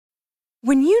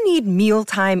When you need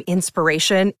mealtime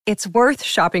inspiration, it's worth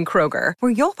shopping Kroger,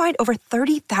 where you'll find over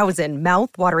 30,000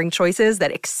 mouth-watering choices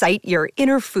that excite your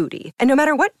inner foodie. And no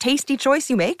matter what tasty choice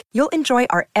you make, you'll enjoy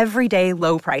our everyday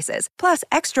low prices, plus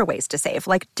extra ways to save,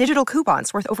 like digital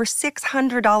coupons worth over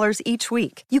 $600 each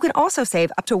week. You can also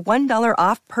save up to $1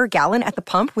 off per gallon at the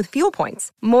pump with fuel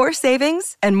points. More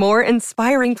savings and more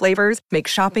inspiring flavors make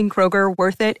shopping Kroger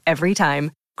worth it every time.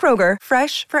 Kroger,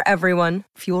 fresh for everyone.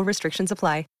 Fuel restrictions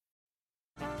apply.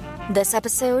 This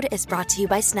episode is brought to you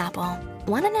by Snapple.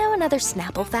 Want to know another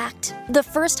Snapple fact? The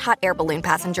first hot air balloon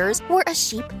passengers were a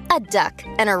sheep, a duck,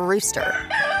 and a rooster.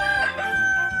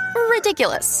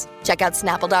 Ridiculous. Check out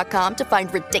Snapple.com to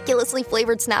find ridiculously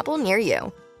flavored Snapple near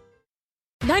you.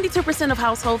 92% of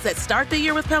households that start the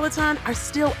year with Peloton are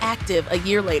still active a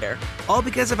year later. All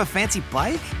because of a fancy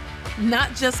bike?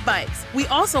 Not just bikes. We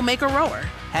also make a rower.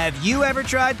 Have you ever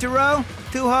tried to row?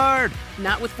 Too hard.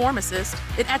 Not with Form Assist.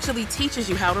 It actually teaches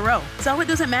you how to row. So it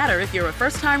doesn't matter if you're a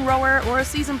first-time rower or a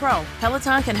seasoned pro.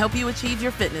 Peloton can help you achieve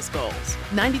your fitness goals.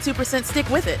 92% stick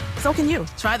with it. So can you.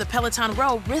 Try the Peloton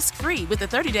Row risk-free with a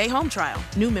 30-day home trial.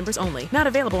 New members only. Not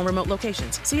available in remote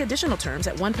locations. See additional terms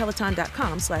at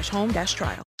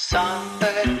onepeloton.com/home-trial.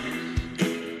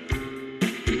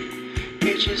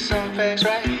 Get you some facts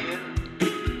right here.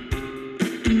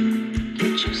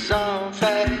 Get you some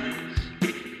facts.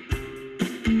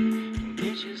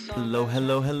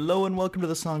 Hello, and welcome to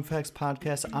the Song Facts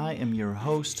Podcast. I am your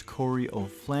host, Corey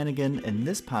O'Flanagan, and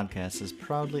this podcast is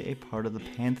proudly a part of the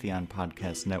Pantheon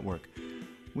Podcast Network.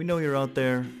 We know you're out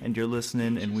there, and you're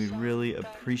listening, and we really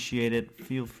appreciate it.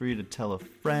 Feel free to tell a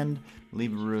friend,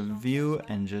 leave a review,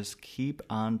 and just keep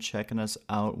on checking us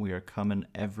out. We are coming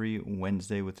every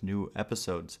Wednesday with new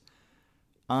episodes.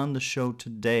 On the show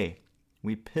today,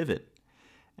 we pivot.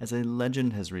 As a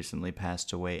legend has recently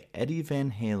passed away, Eddie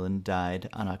Van Halen died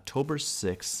on October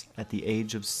 6th at the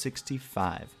age of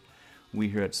 65. We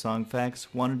here at Song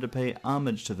Facts wanted to pay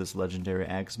homage to this legendary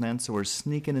axeman, so we're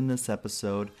sneaking in this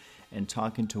episode and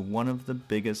talking to one of the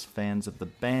biggest fans of the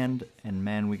band, and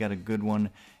man, we got a good one.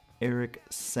 Eric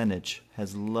Senich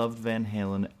has loved Van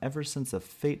Halen ever since a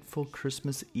fateful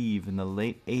Christmas Eve in the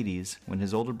late 80s when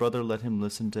his older brother let him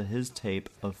listen to his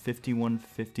tape of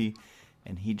 5150,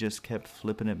 and he just kept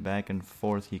flipping it back and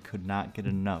forth. He could not get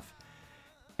enough.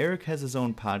 Eric has his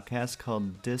own podcast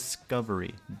called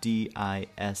Discovery,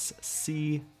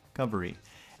 D-I-S-C, Covery,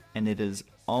 and it is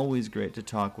always great to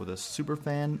talk with a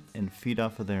superfan and feed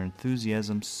off of their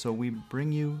enthusiasm, so we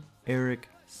bring you Eric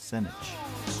Senich.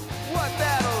 What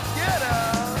that'll get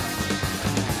us.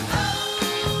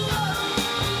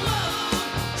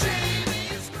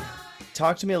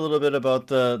 Talk to me a little bit about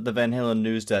the Van Halen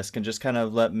news desk and just kind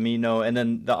of let me know, and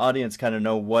then the audience kind of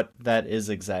know what that is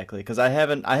exactly, because I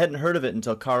hadn't heard of it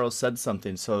until Carl said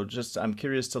something, so just I'm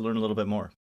curious to learn a little bit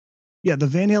more. Yeah, the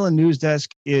Van Halen news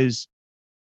desk it's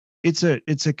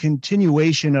a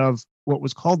continuation of what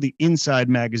was called the Inside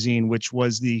magazine, which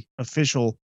was the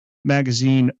official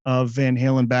magazine of Van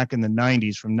Halen back in the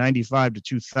 90s from 95 to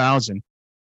 2000,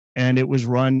 and it was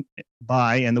run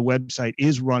by, and the website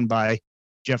is run by,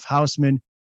 Jeff Hausman,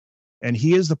 and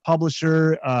he is the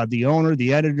publisher, the owner,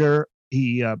 the editor.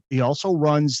 He also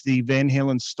runs the Van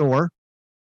Halen store,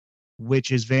 which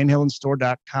is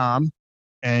vanhalenstore.com,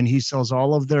 and he sells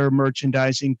all of their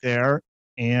merchandising there.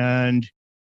 And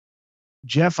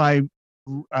Jeff, I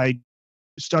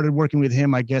started working with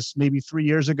him, I guess, maybe 3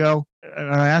 years ago.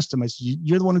 And I asked him, I said,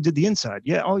 "You're the one who did the Inside?"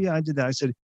 "Yeah, oh yeah, I did that." I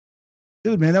said,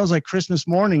 "Dude, man, that was like Christmas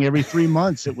morning every 3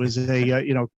 months. It was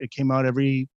it came out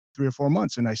every 3 or 4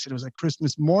 months." And I said, "It was like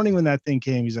Christmas morning when that thing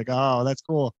came." He's like, "Oh, that's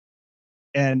cool."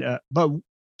 And the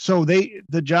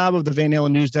job of the Van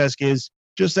Halen news desk is,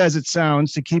 just as it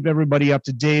sounds, to keep everybody up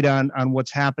to date on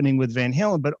what's happening with Van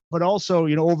Halen, but also,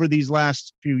 over these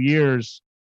last few years,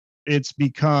 it's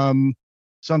become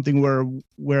something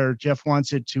where Jeff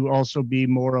wants it to also be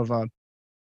more of a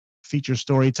feature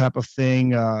story type of thing.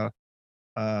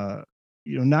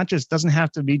 Not just, doesn't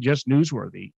have to be just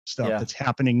newsworthy stuff that's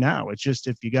happening now. It's just,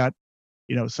 if you got,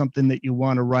 something that you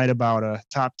want to write about, a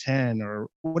top 10 or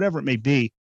whatever it may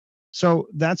be. So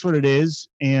that's what it is.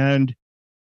 And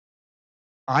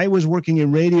I was working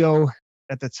in radio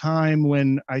at the time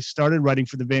when I started writing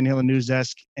for the Van Halen news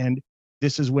desk. And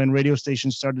this is when radio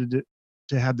stations started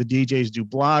to have the DJs do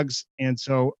blogs. And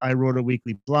so I wrote a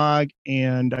weekly blog,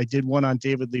 and I did one on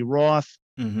David Lee Roth.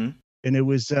 Mm-hmm. And it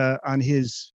was on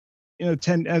his, I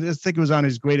think it was on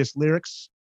his greatest lyrics.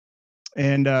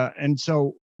 And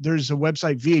so there's a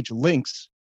website, VH Links.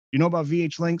 You know about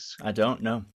VH Links? I don't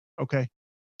know. Okay.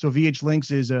 So VH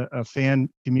Links is a fan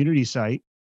community site.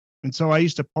 And so I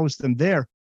used to post them there.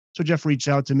 So Jeff reached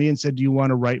out to me and said, "Do you want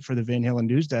to write for the Van Halen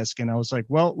News Desk?" And I was like,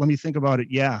 "Well, let me think about it."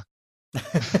 Yeah,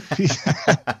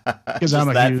 because I'm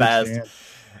a huge fan.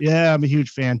 Yeah, I'm a huge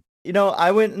fan. You know,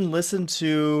 I went and listened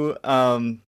to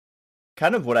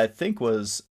kind of what I think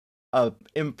was a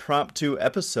impromptu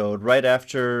episode right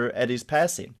after Eddie's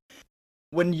passing.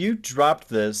 When you dropped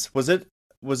this, was it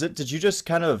did you just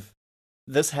kind of,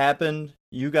 this happened,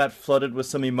 you got flooded with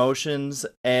some emotions,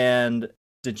 and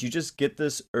did you just get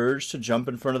this urge to jump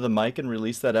in front of the mic and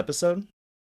release that episode?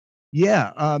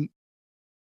 Yeah,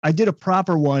 I did a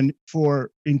proper one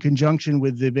in conjunction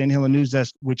with the Van Halen News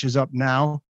Desk, which is up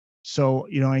now. So,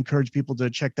 you know, I encourage people to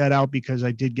check that out because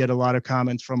I did get a lot of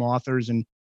comments from authors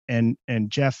and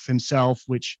Jeff himself,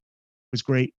 which was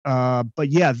great. But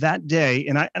yeah, that day,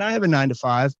 and I have a 9 to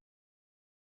 5.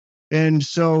 And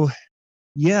so,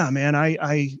 yeah, man,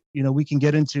 I you know, we can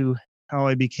get into how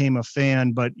I became a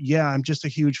fan, but yeah, I'm just a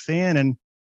huge fan. And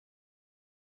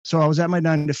so I was at my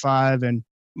 9 to 5, and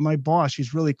my boss,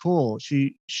 she's really cool.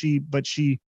 She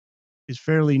is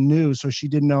fairly new, so she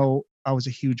didn't know I was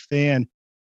a huge fan.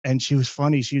 And she was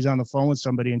funny. She was on the phone with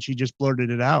somebody and she just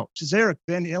blurted it out. She says, "Eric,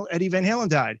 Eddie Van Halen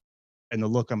died." And the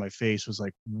look on my face was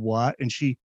like, "What?" And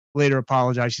she later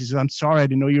apologized. She said, "I'm sorry. I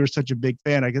didn't know you were such a big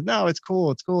fan." I go, "No, it's cool.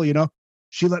 It's cool." You know,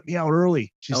 she let me out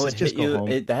early. She says, "Just go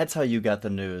home." That's how you got the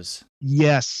news.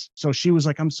 Yes. So she was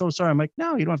like, "I'm so sorry." I'm like,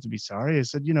 "No, you don't have to be sorry." I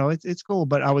said, "You know, it's cool."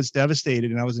 But I was devastated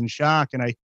and I was in shock. And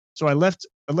I left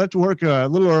work a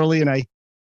little early, and I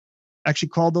actually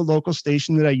called the local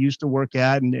station that I used to work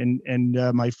at, and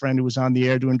my friend who was on the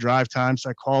air doing drive time. So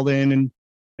I called in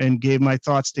and gave my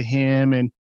thoughts to him,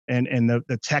 and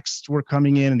the texts were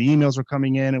coming in and the emails were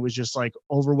coming in. It was just like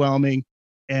overwhelming.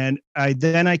 And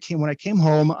when I came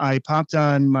home, I popped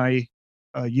on my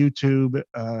YouTube.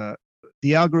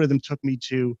 The algorithm took me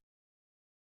to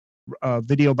a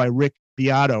video by Rick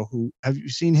Beato. Who, have you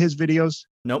seen his videos?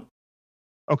 Nope.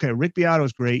 Okay, Rick Beato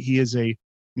is great. He is a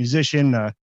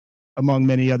musician, among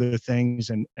many other things,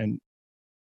 and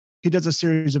he does a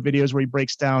series of videos where he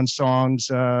breaks down songs,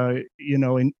 you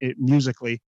know,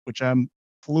 musically, which I'm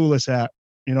clueless at.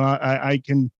 You know, I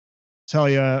can tell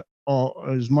you all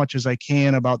as much as I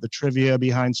can about the trivia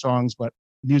behind songs, but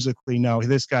musically, no.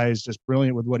 This guy is just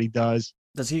brilliant with what he does.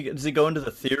 Does he go into the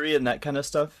theory and that kind of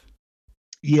stuff?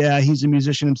 Yeah, he's a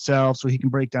musician himself, so he can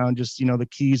break down just, you know, the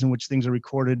keys in which things are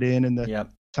recorded in, and the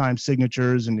time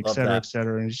signatures, and et cetera, et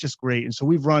cetera. And it's just great. And so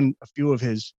we've run a few of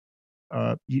his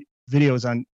videos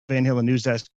on Van Halen News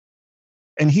Desk,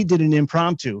 and he did an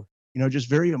impromptu, you know, just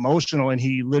very emotional. And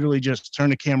he literally just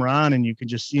turned the camera on and you could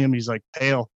just see him. He's like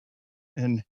pale.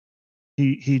 And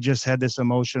he just had this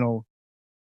emotional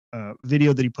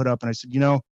video that he put up. And I said, you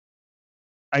know,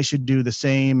 I should do the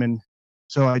same. And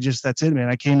so that's it, man.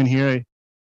 I came in here, I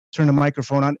turned the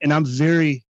microphone on, and I'm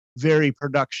very, very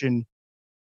production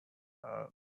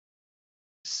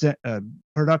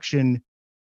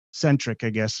centric, I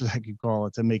guess I could call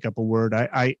it, to make up a word.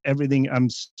 Everything, I'm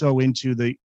so into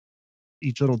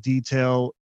each little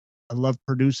detail. I love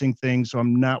producing things, so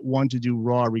I'm not one to do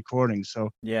raw recording. So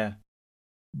yeah,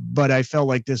 but I felt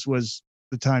like this was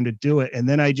the time to do it. And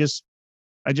then I just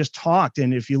talked.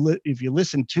 And if you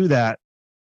listen to that,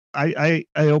 I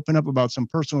open up about some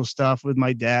personal stuff with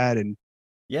my dad. And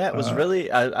yeah, it was really,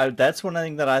 that's one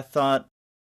thing that I thought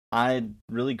I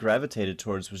really gravitated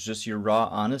towards, was just your raw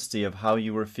honesty of how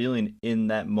you were feeling in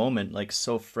that moment, like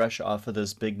so fresh off of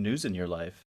this big news in your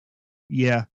life.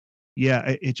 Yeah.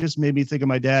 It just made me think of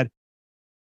my dad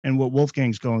and what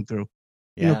Wolfgang's going through.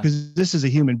 Yeah. You know, because this is a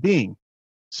human being.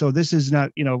 So this is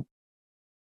not, you know,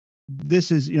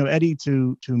 this is, you know, Eddie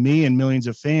to me and millions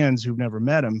of fans who've never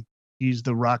met him, he's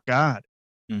the rock god.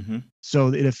 Mm-hmm.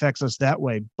 So it affects us that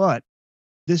way. But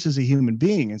this is a human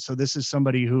being. And so this is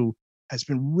somebody who has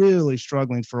been really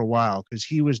struggling for a while, because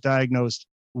he was diagnosed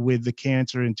with the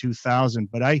cancer in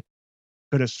 2000, but I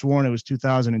could have sworn it was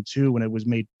 2002 when it was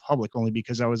made public, only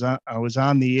because I was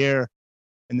on the air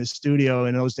in the studio.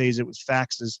 In those days, it was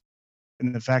faxes,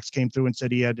 and the fax came through and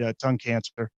said he had tongue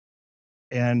cancer.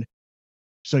 And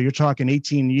so you're talking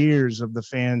 18 years of the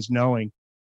fans knowing.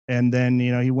 And then,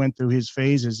 you know, he went through his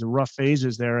phases, the rough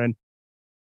phases there.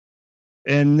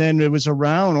 And then it was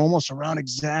almost around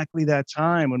exactly that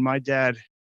time when my dad,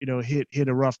 you know, hit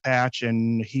a rough patch,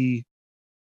 and he,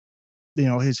 you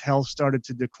know, his health started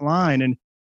to decline. And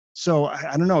so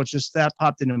I don't know, it's just that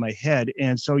popped into my head.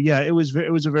 And so, yeah, it was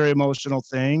a very emotional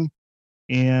thing.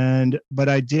 But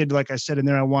I did, like I said in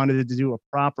there, I wanted to do a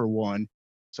proper one,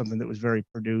 something that was very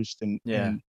produced and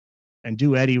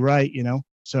do Eddie right, you know?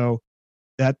 So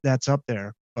that's up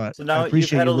there. But so now I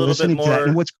appreciate you've had a little bit more.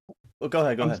 And Well, go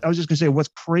ahead. I was just gonna say, what's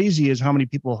crazy is how many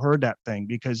people heard that thing,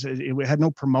 because it had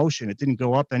no promotion. It didn't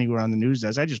go up anywhere on the news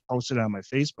desk. I just posted it on my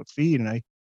Facebook feed, and I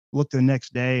looked the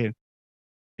next day, and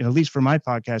at least for my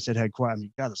podcast, it had quite. I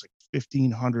mean, God, it's like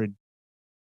 1,500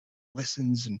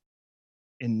 listens, and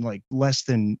in like less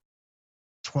than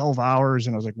 12 hours.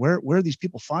 And I was like, where are these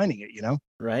people finding it?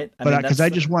 Right. But because I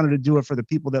just wanted to do it for the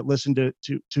people that listen to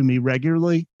me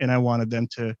regularly, and I wanted them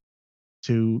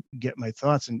to get my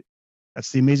thoughts. And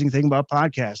that's the amazing thing about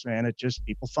podcasts, man. It just,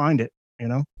 people find it,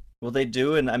 Well, they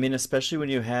do. And I mean, especially when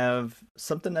you have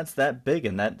something that's that big,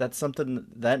 and that's something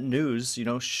that news,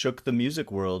 shook the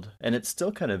music world, and it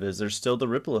still kind of is. There's still the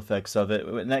ripple effects of it.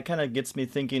 And that kind of gets me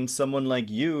thinking, someone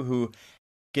like you who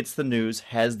gets the news,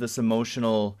 has this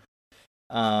emotional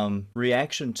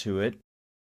reaction to it.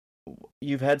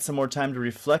 You've had some more time to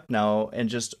reflect now, and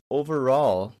just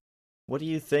overall, what do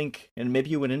you think, and maybe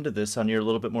you went into this on your a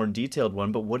little bit more detailed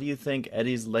one, but what do you think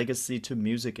Eddie's legacy to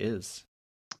music is?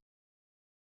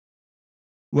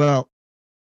 Well,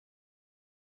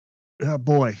 oh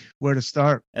boy, where to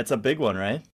start? That's a big one,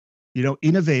 right?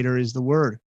 Innovator is the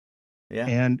word. Yeah.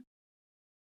 And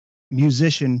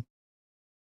musician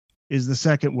is the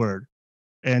second word.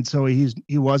 And so he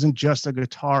wasn't just a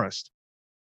guitarist.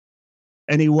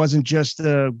 And he wasn't just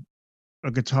a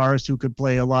guitarist who could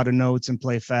play a lot of notes and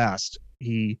play fast.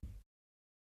 He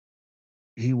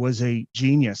was a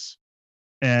genius.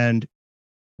 And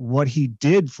what he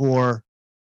did for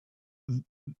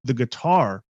the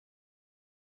guitar,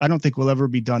 I don't think will ever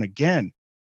be done again.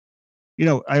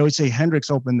 I always say Hendrix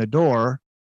opened the door,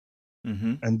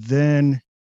 and then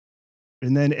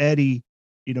Eddie,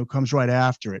 comes right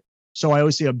after it. So I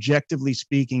always say, objectively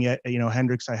speaking,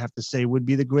 Hendrix, I have to say, would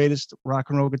be the greatest rock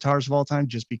and roll guitarist of all time,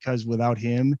 just because without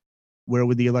him, where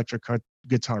would the electric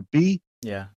guitar be?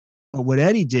 Yeah. But what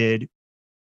Eddie did,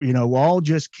 all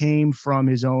just came from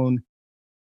his own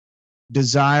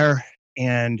desire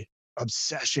and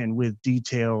obsession with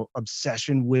detail,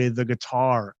 obsession with the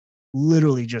guitar,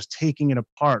 literally just taking it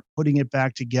apart, putting it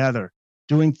back together,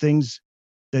 doing things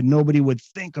that nobody would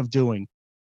think of doing.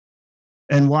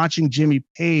 And watching Jimmy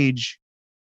Page,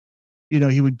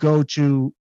 he would go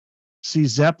to see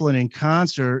Zeppelin in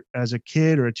concert as a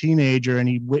kid or a teenager, and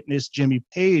he witnessed Jimmy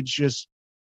Page just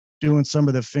doing some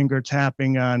of the finger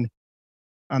tapping on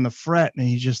the fret, and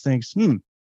he just thinks,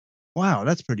 wow,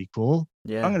 that's pretty cool.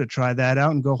 Yeah. I'm going to try that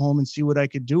out and go home and see what I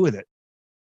could do with it.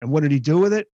 And what did he do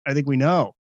with it? I think we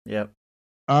know. Yep.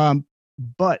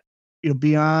 But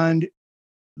beyond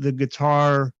the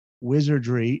guitar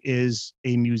wizardry is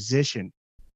a musician.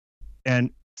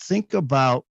 And think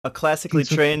about a classically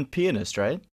trained pianist,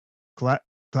 right?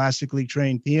 Classically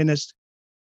trained pianist.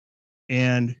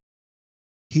 And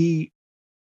he,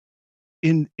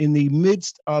 in the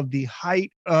midst of the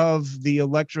height of the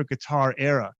electric guitar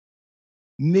era,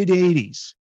 mid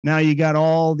 80s, now you got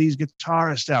all these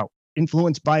guitarists out,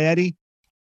 influenced by Eddie.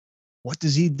 What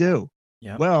does he do?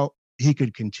 Yeah. Well, he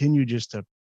could continue just to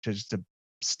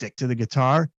stick to the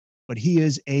guitar, but he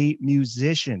is a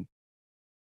musician.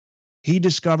 He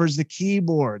discovers the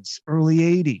keyboards, early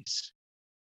 80s.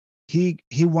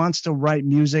 He wants to write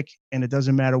music, and it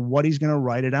doesn't matter what he's going to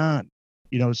write it on.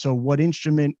 So what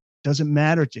instrument doesn't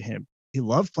matter to him. He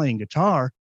loved playing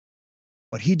guitar,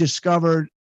 but he discovered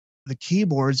the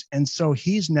keyboards, and so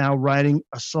he's now writing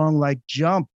a song like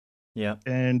Jump. Yeah.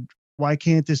 And Why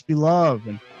Can't This Be Love?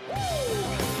 And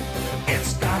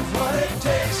it's not what it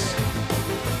takes.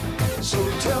 So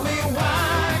tell me,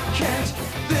 why can't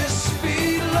this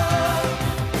be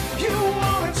love? You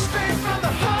want it straight from the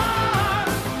heart.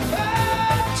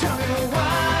 Oh, tell me,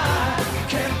 why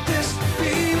can't this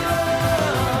be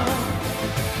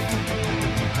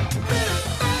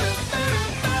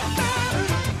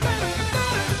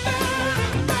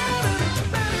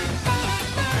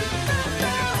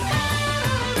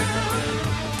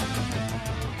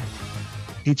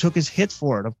he took his hit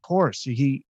for it, of course.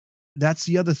 That's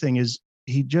the other thing, is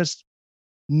he just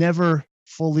never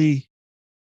fully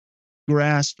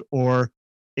grasped or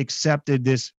accepted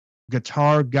this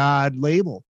guitar god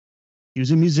label. He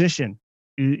was a musician.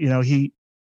 He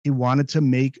wanted to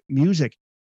make music,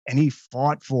 and he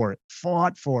fought for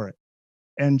it.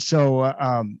 And so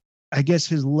I guess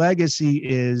his legacy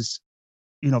is,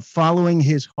 following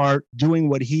his heart, doing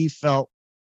what he felt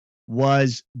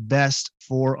was best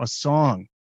for a song.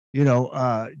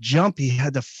 Jump, he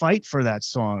had to fight for that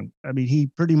song. I mean, he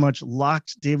pretty much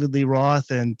locked David Lee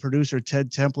Roth and producer Ted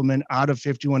Templeman out of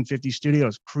 5150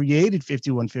 Studios, created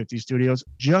 5150 Studios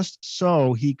just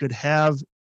so he could have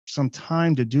some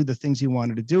time to do the things he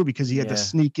wanted to do, because he had to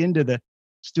sneak into the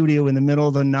studio in the middle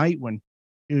of the night when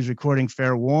he was recording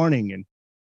Fair Warning.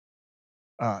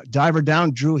 Diver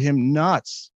Down drew him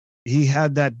nuts. He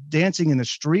had that Dancing in the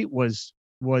Street was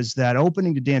that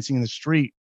opening to Dancing in the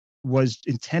Street was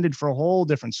intended for a whole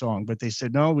different song, but they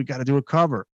said, no, we got to do a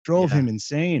cover. Drove him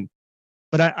insane.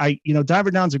 But I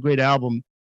Diver Down's a great album.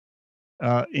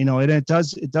 And it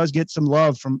does get some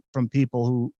love from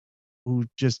people who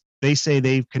just, they say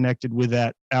they've connected with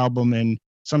that album, and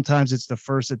sometimes it's the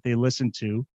first that they listen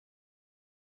to.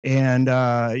 And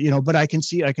but I can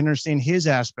understand his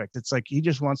aspect. It's like he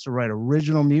just wants to write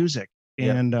original music.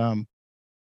 And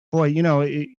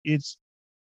it's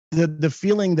the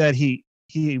feeling that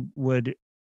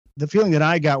the feeling that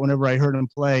I got whenever I heard him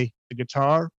play the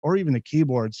guitar or even the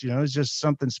keyboards, it's just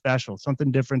something special,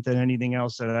 something different than anything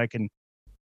else that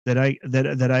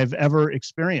I've ever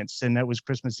experienced. And that was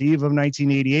Christmas Eve of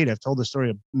 1988. I've told the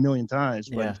story a million times,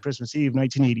 but Christmas Eve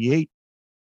 1988,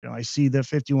 I see the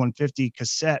 5150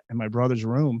 cassette in my brother's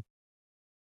room,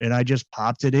 and I just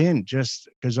popped it in just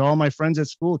because all my friends at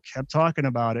school kept talking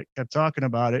about it.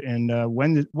 And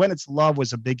When It's Love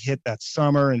was a big hit that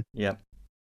summer, and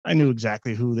I knew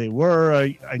exactly who they were.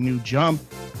 I knew Jump.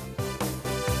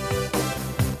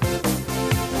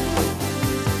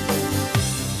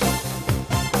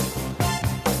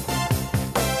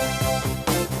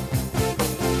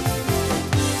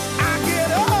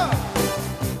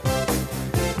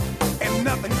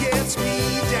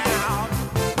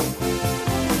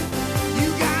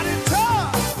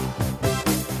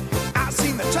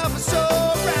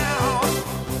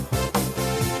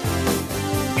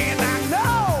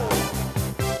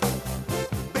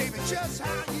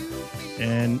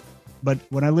 But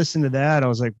when I listened to that, I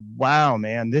was like, wow,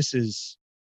 man,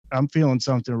 I'm feeling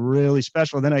something really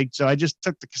special. Then I just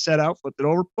took the cassette out, flipped it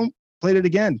over, boom, played it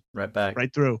again. Right back.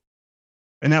 Right through.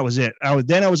 And that was it. I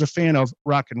was a fan of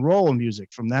rock and roll music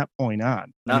from that point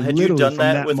on. Now, had you done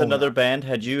that with another band?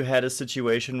 Had you had a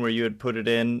situation where you had put it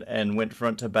in and went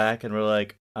front to back and were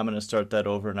like, I'm going to start that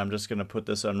over and I'm just going to put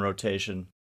this on rotation?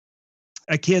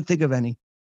 I can't think of any.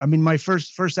 I mean, my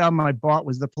first album I bought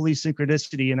was the Police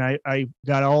Synchronicity, and I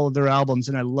got all of their albums,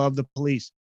 and I love the Police.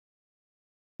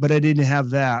 But I didn't have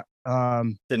that.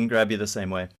 Didn't grab you the same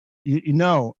way.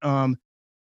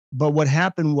 But what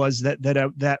happened was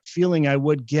that feeling I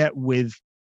would get with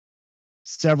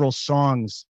several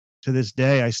songs to this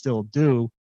day, I still do.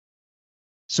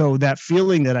 So that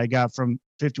feeling that I got from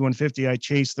 5150, I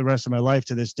chase the rest of my life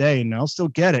to this day, and I'll still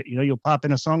get it. You'll pop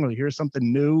in a song or hear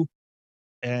something new,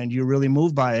 and you're really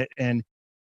moved by it. And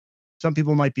some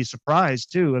people might be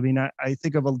surprised too. I mean, I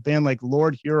think of a band like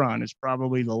Lord Huron is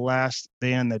probably the last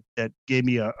band that gave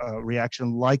me a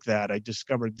reaction like that. I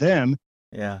discovered them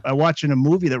by watching a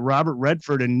movie that Robert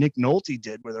Redford and Nick Nolte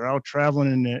did, where they're out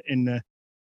traveling in the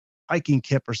hiking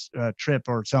trip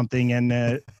or something. And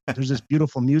there's this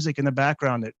beautiful music in the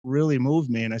background that really moved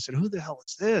me. And I said, who the hell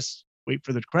is this? Wait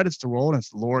for the credits to roll, and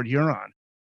it's Lord Huron.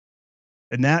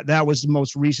 And that was the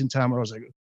most recent time where I was like,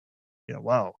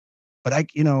 wow. But I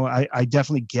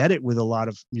definitely get it with a lot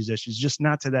of musicians, just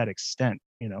not to that extent,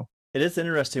 It is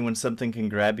interesting when something can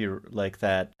grab you like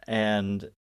that.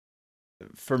 And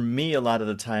for me, a lot of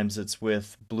the times it's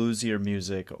with bluesier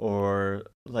music, or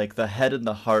like The Head and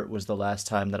the Heart was the last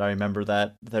time that I remember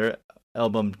that their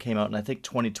album came out in, I think,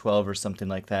 2012 or something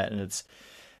like that. And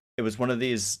it was one of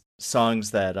these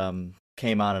songs that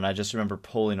came on, and I just remember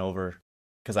pulling over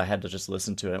because I had to just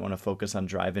listen to it. I didn't want to focus on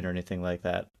driving or anything like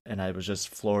that. And I was just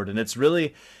floored. And it's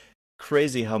really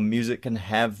crazy how music can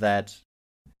have that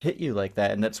hit you like that.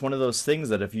 And that's one of those things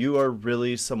that if you are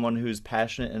really someone who's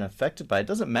passionate and affected by it,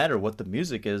 doesn't matter what the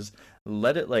music is,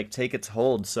 let it take its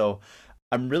hold. So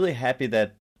I'm really happy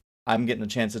that I'm getting a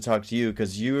chance to talk to you,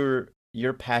 because your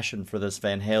passion for this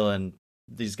Van Halen,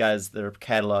 these guys, their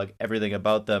catalog, everything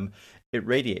about them, it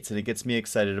radiates and it gets me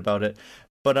excited about it.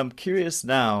 But I'm curious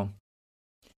now,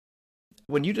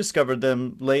 when you discovered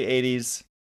them, late 80s,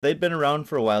 they'd been around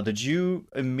for a while. Did you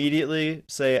immediately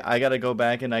say, I got to go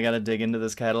back and I got to dig into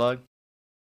this catalog?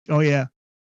 Oh, yeah.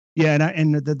 Yeah,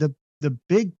 and the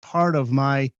big part of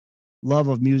my love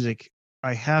of music,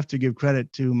 I have to give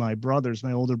credit to my brothers,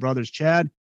 my older brothers, Chad,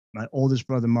 my oldest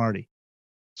brother, Marty.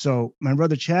 So my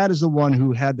brother Chad is the one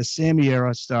who had the Sammy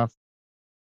era stuff.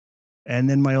 And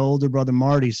then my older brother,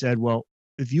 Marty, said, well,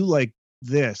 if you like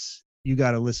this, you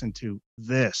got to listen to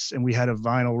this. And we had a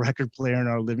vinyl record player in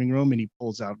our living room, and he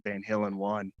pulls out Van Halen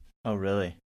 1. Oh,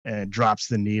 really? And drops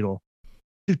the needle.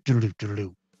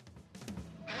 Do-do-do-do-do.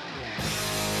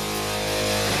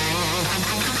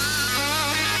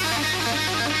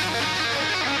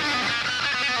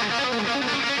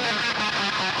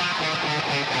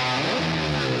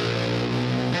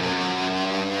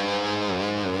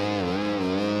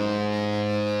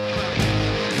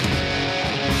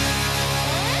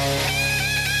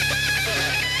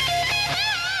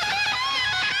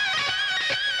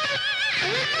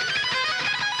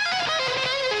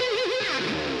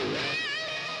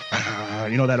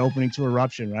 You know, that opening to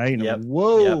Eruption, right? And I'm Yep. like,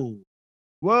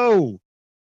 whoa.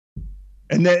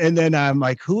 And then I'm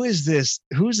like, who's this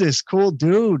cool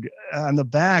dude on the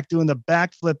back doing the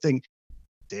backflip thing?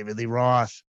 David Lee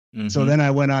Roth. Mm-hmm. So then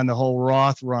I went on the whole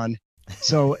Roth run.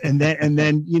 So, and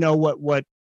then, you know what,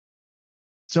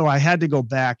 so I had to go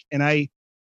back, and I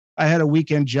had a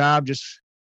weekend job just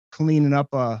cleaning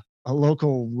up a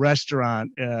local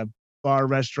restaurant, bar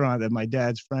restaurant that my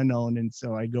dad's friend owned. And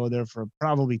so I go there for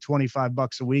probably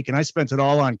 $25 a week, and I spent it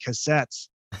all on cassettes.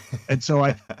 And so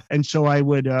I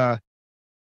would,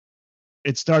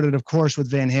 it started, of course, with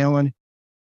Van Halen,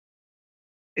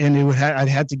 and I'd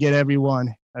had to get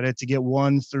everyone. I'd had to get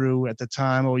 1 through, at the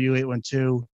time,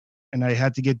 OU812, and I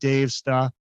had to get Dave's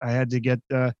stuff. I had to get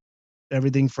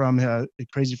everything from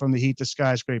Crazy from the Heat to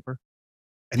Skyscraper,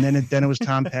 and then it was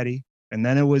Tom Petty, and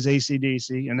then it was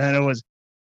AC/DC, and then it was.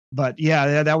 But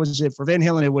yeah, that was it for Van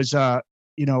Halen. It was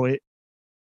you know,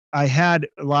 I had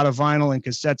a lot of vinyl and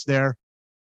cassettes there,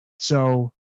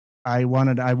 so I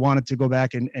wanted to go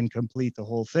back and complete the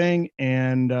whole thing.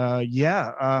 And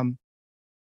it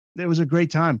was a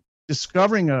great time.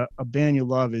 Discovering a band you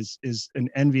love is an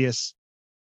envious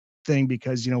thing,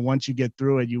 because, you know, once you get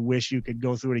through it, you wish you could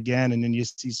go through it again. And then you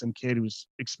see some kid who's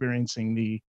experiencing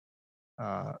the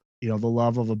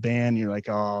love of a band. You're like,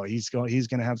 oh, he's going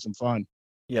to have some fun.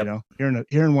 Yep. You know,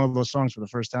 hearing one of those songs for the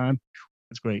first time,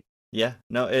 it's great. Yeah,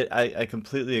 no, I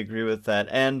completely agree with that.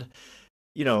 And,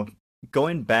 you know,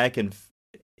 going back and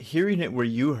hearing it where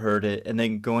you heard it, and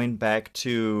then going back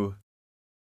to,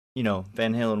 you know,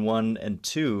 Van Halen 1 and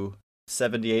 2,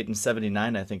 78 and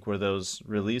 79, I think, were those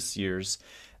release years.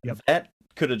 Yep. That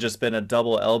could have just been a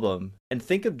double album. And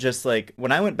think of just like,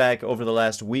 when I went back over the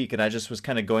last week and I just was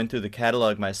kind of going through the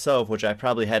catalog myself, which I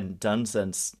probably hadn't done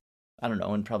since, I don't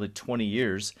know, in probably 20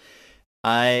 years,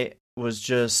 I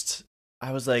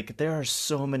was like, there are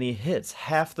so many hits.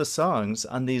 Half the songs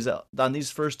on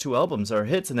these first 2 albums are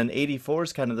hits, and then 84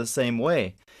 is kind of the same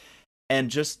way. And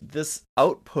just this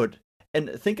output, and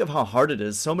think of how hard it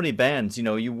is. So many bands, you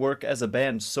know, you work as a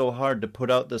band so hard to put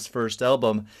out this first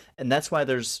album, and that's why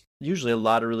there's usually a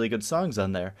lot of really good songs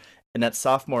on there. And that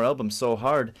sophomore album so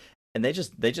hard, and they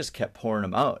just kept pouring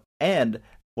them out. And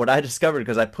what I discovered,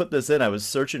 because I put this in, I was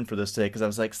searching for this today, because I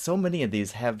was like, so many of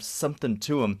these have something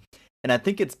to them. And I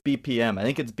think it's BPM. I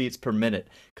think it's beats per minute,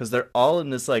 because they're all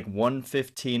in this like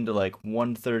 115 to like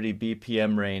 130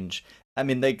 BPM range. I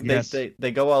mean,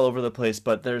 they go all over the place,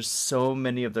 but there's so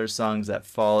many of their songs that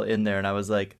fall in there. And I was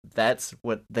like, that's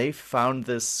what they found,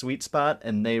 this sweet spot.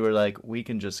 And they were like, we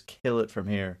can just kill it from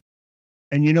here.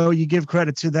 And, you know, you give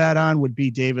credit to that would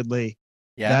be David Lee.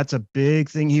 Yeah. That's a big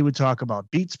thing he would talk about.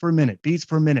 Beats per minute,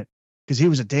 because he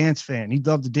was a dance fan. He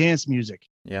loved the dance music.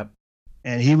 Yep.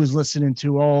 And he was listening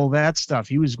to all that stuff.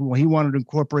 He wanted to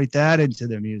incorporate that into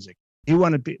their music. He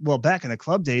wanted to be, back in the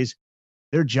club days,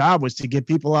 their job was to get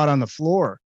people out on the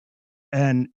floor.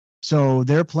 And so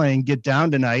they're playing Get Down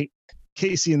Tonight,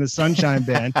 Casey and the Sunshine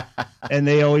Band. And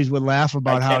they always would laugh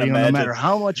about how, no matter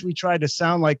how much we tried to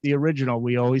sound like the original,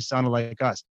 we always sounded like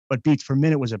us. But beats per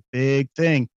minute was a big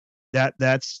thing.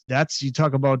 That's you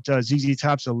talk about ZZ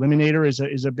Top's Eliminator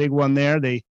is a big one there.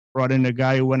 They brought in a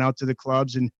guy who went out to the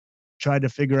clubs and tried to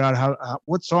figure out how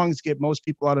what songs get most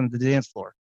people out on the dance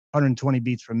floor. 120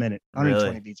 beats per minute.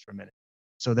 120 beats per minute.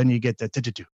 So then you get the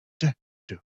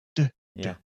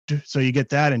so you get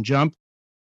that and jump,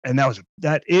 and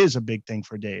that is a big thing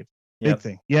for Dave. Big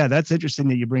thing. Yeah, that's interesting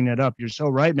that you bring that up. You're so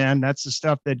right, man. That's the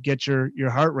stuff that gets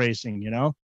your heart racing. You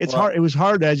know, it's hard. It was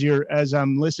hard as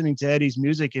I'm listening to Eddie's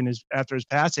music after his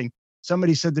passing.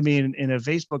 Somebody said to me in a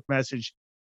Facebook message,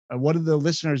 one of the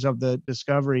listeners of the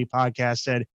Discovery podcast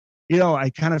said, you know,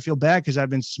 I kind of feel bad because I've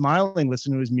been smiling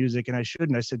listening to his music, and I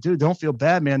shouldn't. I said, dude, don't feel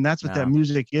bad, man. That's what that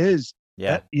music is.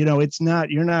 Yeah. You know, it's not.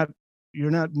 You're not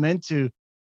meant to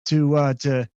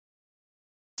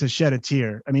shed a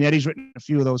tear. I mean, Eddie's written a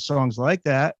few of those songs like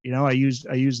that. You know, I used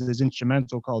his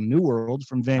instrumental called New World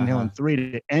from Van Halen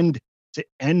 3 to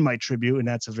end my tribute, and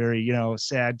that's a very, you know,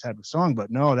 sad type of song. But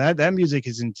no, that music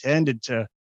is intended to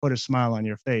put a smile on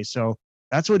your face. So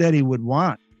that's what Eddie would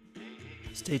want.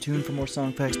 Stay tuned for more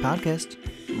Song Facts podcast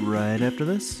right after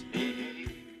this.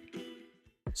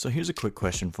 So here's a quick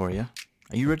question for you.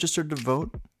 Are you registered to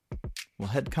vote? Well,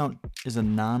 Headcount is a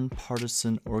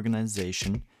nonpartisan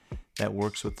organization that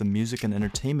works with the music and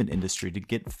entertainment industry to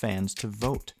get fans to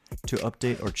vote. To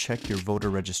update or check your voter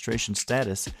registration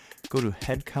status, go to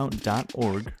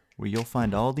headcount.org, where you'll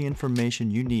find all the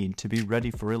information you need to be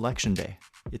ready for Election Day.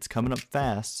 It's coming up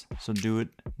fast, so do it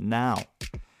now.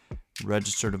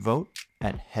 Register to vote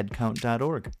at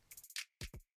headcount.org.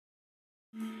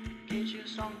 Get your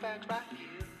song facts right here.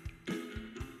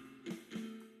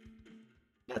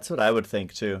 That's what I would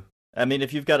think too. I mean,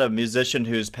 if you've got a musician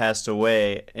who's passed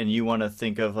away and you want to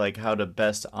think of like how to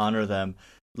best honor them,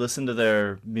 listen to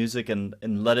their music and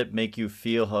let it make you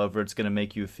feel however it's going to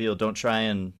make you feel. Don't try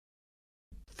and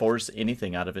force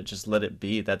anything out of it. Just let it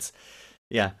be. I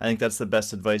think that's the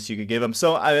best advice you could give them.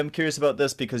 So I am curious about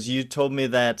this because you told me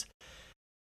that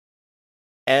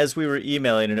as we were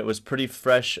emailing, and it was pretty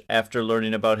fresh after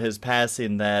learning about his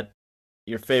passing, that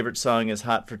your favorite song is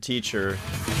Hot for Teacher.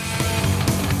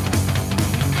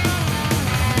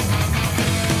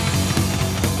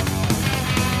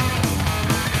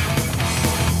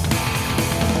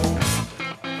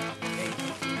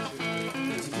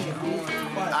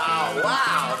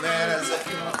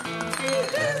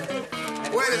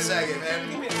 Wait a second, man.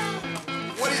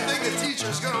 What do you think the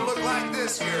teacher's gonna look like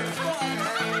this year?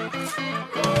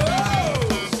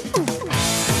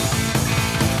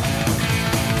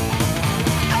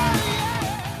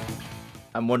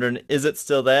 I'm wondering, is it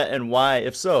still that, and why?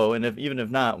 If so, and even if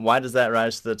not, why does that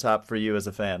rise to the top for you as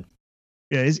a fan?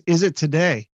 Yeah, is it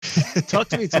today? Talk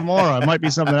to me tomorrow. It might be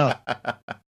something else. I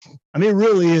mean, it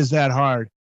really is that hard.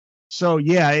 So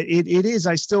yeah, it is.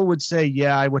 I still would say,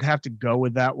 yeah, I would have to go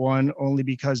with that one only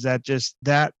because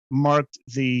that marked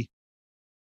the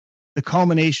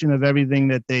culmination of everything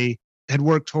that they had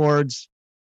worked towards.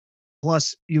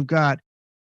 Plus, you've got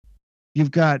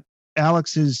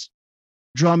Alex's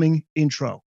drumming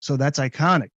intro, so that's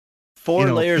iconic.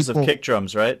 Four layers of kick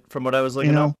drums, right? From what I was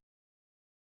looking at.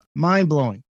 Mind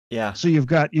blowing. Yeah. So you've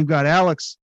got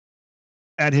Alex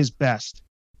at his best.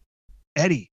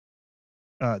 Eddie.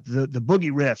 The boogie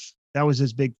riff, that was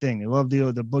his big thing. I love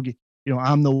the boogie,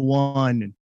 I'm the one.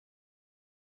 And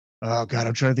oh God,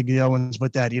 I'm trying to think of the other ones,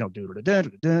 but that,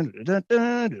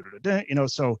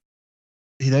 so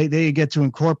they get to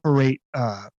incorporate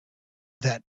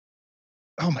that.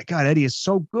 Oh my God, Eddie is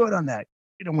so good on that.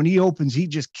 When he opens, he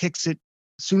just kicks it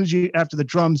as soon as after the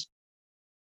drums,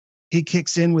 he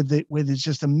kicks in with his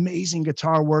just amazing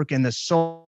guitar work and the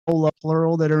solo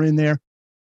plural that are in there.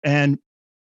 And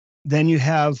then you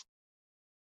have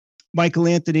Michael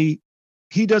Anthony.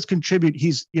 He does contribute.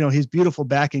 He's, his beautiful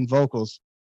backing vocals.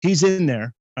 He's in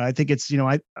there. I think it's,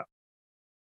 what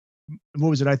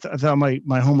was it? I thought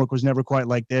my homework was never quite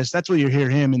like this. That's where you hear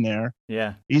him in there.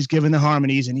 Yeah. He's giving the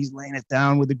harmonies and he's laying it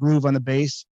down with the groove on the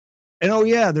bass. And oh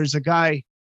yeah, there's a guy,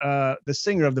 the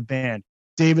singer of the band,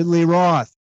 David Lee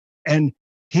Roth. And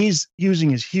he's using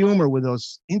his humor with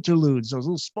those interludes, those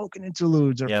little spoken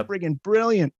interludes are friggin'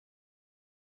 brilliant.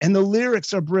 And the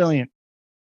lyrics are brilliant.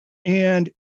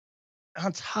 And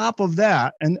on top of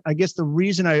that, and I guess the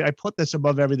reason I put this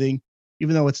above everything,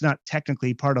 even though it's not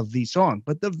technically part of the song,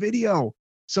 but the video.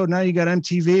 So now you got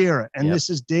MTV era, and this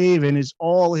is Dave and his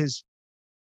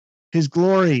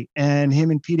glory, and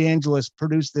him and Pete Angelis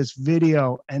produced this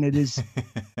video, and it is,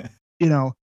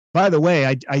 by the way,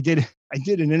 I did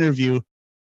an interview.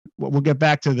 We'll get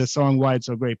back to the song Why It's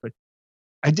So Great, but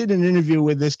I did an interview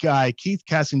with this guy, Keith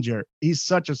Kessinger. He's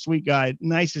such a sweet guy,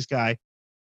 nicest guy.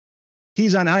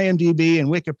 He's on IMDb and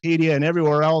Wikipedia and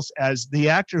everywhere else as the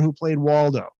actor who played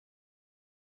Waldo.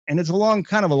 And it's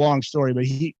kind of a long story, but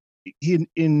when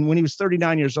he was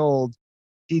 39 years old,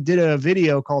 he did a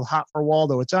video called Hot for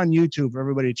Waldo. It's on YouTube for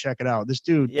everybody to check it out. This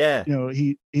dude,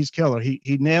 he's killer.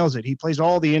 He nails it. He plays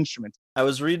all the instruments. I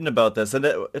was reading about this, and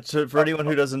for anyone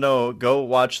who doesn't know, go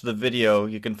watch the video.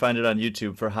 You can find it on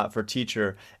YouTube for Hot for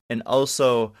Teacher. And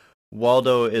also,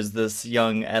 Waldo is this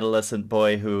young adolescent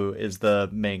boy who is the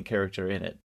main character in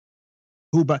it.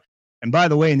 And by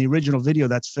the way, in the original video,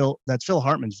 that's Phil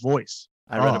Hartman's voice.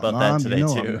 I read about that today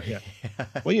too. Yeah.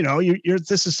 Well,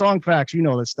 this is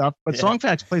Songfacts, this stuff, but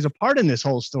Songfacts plays a part in this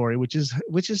whole story, which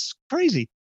is crazy.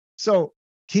 So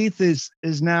Keith is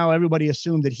now, everybody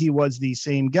assumed that he was the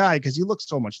same guy because he looks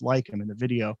so much like him in the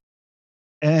video.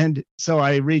 And so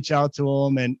I reach out to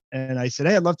him and I said,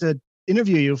 hey, I'd love to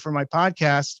interview you for my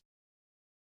podcast.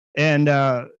 And,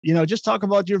 just talk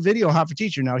about your video, Hot for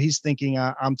Teacher. Now he's thinking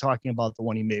I'm talking about the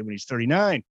one he made when he's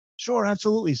 39. Sure,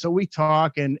 absolutely. So we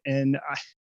talk and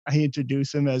I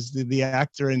introduce him as the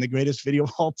actor in the greatest video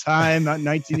of all time,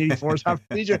 1984's Hot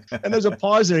for Teacher. And there's a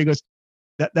pause there. He goes,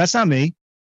 that's not me.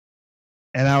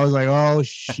 And I was like, oh,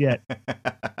 shit.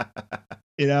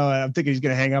 I'm thinking he's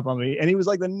going to hang up on me. And he was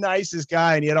like the nicest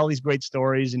guy. And he had all these great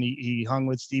stories. And he hung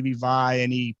with Stevie Vai.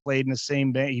 And he played in the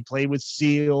same band. He played with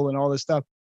Seal and all this stuff.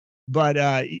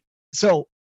 But so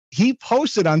he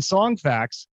posted on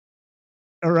Songfacts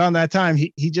around that time.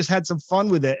 He just had some fun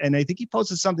with it. And I think he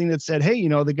posted something that said, hey,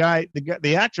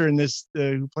 the actor in this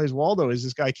who plays Waldo is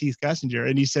this guy, Keith Kessinger.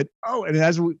 And he said, oh, and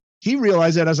he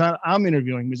realized that as I'm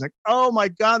interviewing him, he's like, oh my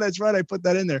God, that's right. I put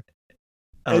that in there.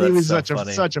 Oh, And he that's was so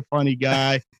funny. such a funny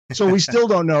guy. So we still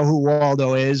don't know who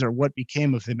Waldo is or what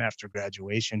became of him after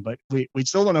graduation, but we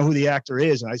still don't know who the actor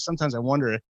is. And sometimes I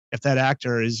wonder if that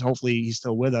actor is, hopefully he's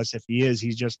still with us. If he is,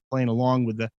 he's just playing along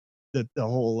with the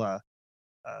whole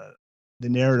the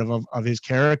narrative of his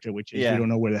character, which is we don't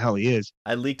know where the hell he is.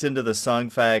 I leaked into the song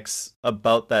facts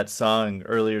about that song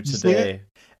earlier Did you see today,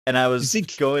 and I was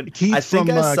going. Keith I think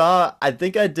from, I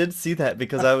think I did see that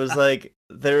because I was like,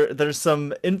 there's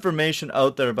some information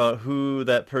out there about who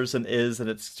that person is, and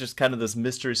it's just kind of this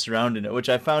mystery surrounding it, which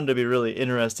I found to be really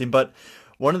interesting. But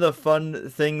one of the fun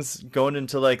things going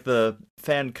into like the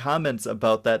fan comments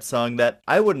about that song that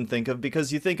I wouldn't think of,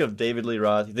 because you think of David Lee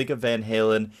Roth, you think of Van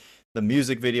Halen, the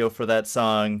music video for that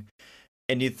song,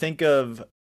 and you think of,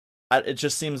 it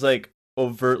just seems like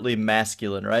overtly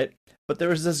masculine, right? But there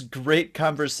was this great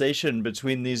conversation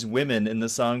between these women in the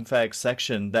song facts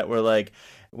section that were like,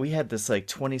 we had this like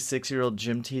 26-year-old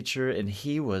gym teacher and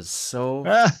he was so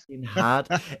fucking hot.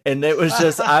 And it was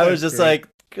just, I was just like,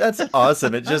 that's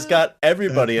awesome. It just got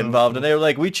everybody involved. And they were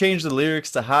like, we changed the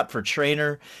lyrics to Hot for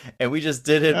Trainer and we just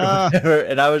did it.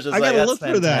 And I was just like, that's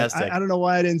fantastic. I don't know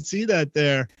why I didn't see that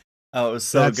there. Oh, it was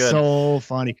so good. That's so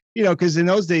funny. You know, because in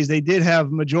those days they did have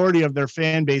majority of their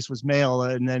fan base was male,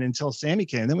 and then until Sammy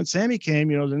came. Then when Sammy came,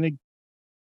 you know, then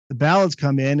the ballads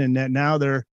come in, and that now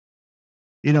they're,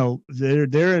 you know,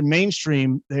 they're in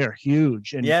mainstream. They are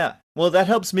huge. And yeah, well, that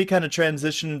helps me kind of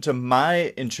transition into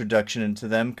my introduction into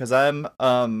them, because I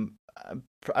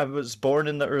was born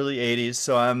in the early '80s,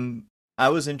 so I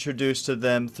was introduced to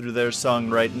them through their song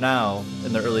 "Right Now"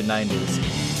 in the early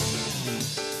 '90s.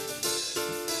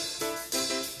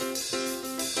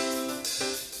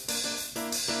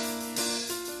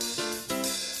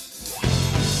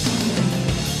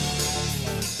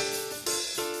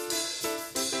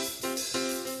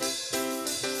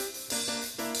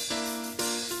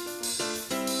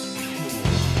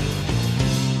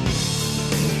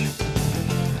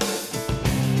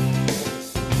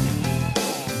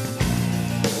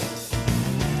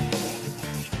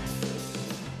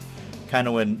 Kind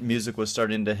of when music was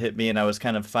starting to hit me and I was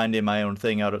kind of finding my own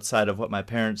thing outside of what my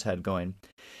parents had going.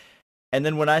 And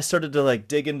then when I started to like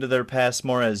dig into their past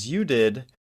more as you did,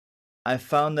 I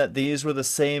found that these were the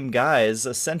same guys,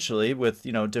 essentially, with,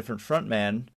 you know, different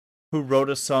frontman, who wrote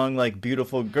a song like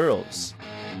Beautiful Girls.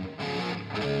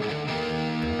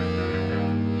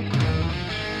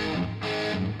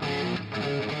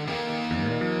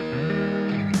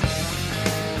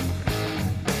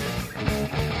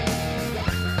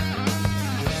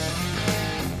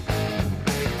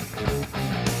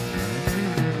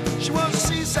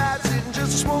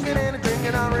 Smoking and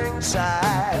drinking on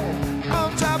ringside,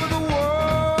 on top of the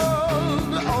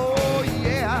world, oh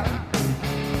yeah.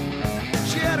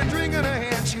 She had a drink in her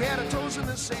hand, she had her toes in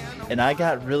the sand. And I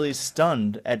got really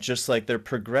stunned at just like their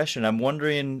progression. I'm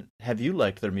wondering, have you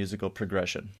liked their musical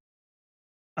progression?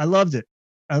 I loved it.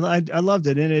 I loved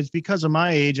it. And it's because of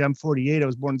my age. I'm 48. I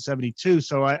was born in 72.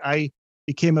 So I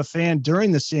became a fan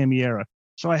during the Sammy era.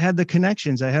 So I had the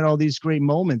connections. I had all these great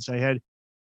moments. I had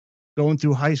going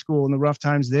through high school and the rough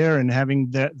times there and having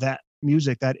that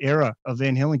music, that era of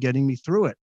Van Halen getting me through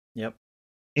it. Yep.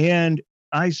 And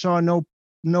I saw no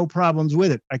problems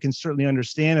with it. I can certainly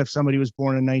understand if somebody was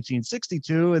born in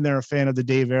 1962 and they're a fan of the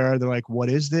Dave era, they're like, what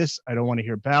is this? I don't want to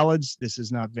hear ballads. This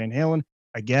is not Van Halen.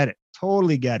 I get it.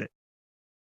 Totally get it.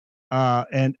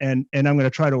 And I'm going to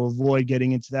try to avoid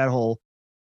getting into that whole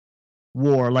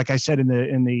war. Like I said,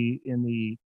 in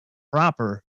the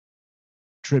proper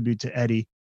tribute to Eddie,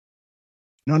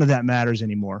 none of that matters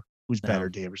anymore. Who's better,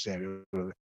 Dave or Sammy?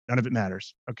 None of it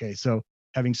matters. Okay, so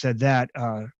having said that,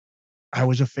 I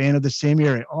was a fan of the Sammy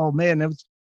era. Oh man, that was,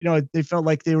 you know, they felt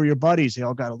like they were your buddies. They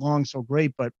all got along so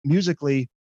great. But musically,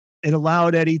 it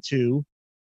allowed Eddie to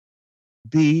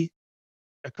be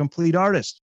a complete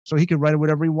artist, so he could write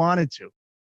whatever he wanted to.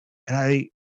 And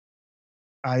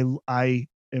I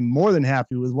am more than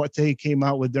happy with what they came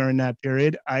out with during that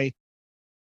period. I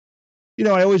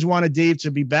always wanted Dave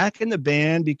to be back in the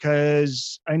band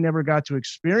because I never got to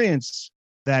experience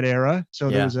that era. So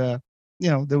there was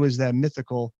there was that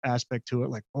mythical aspect to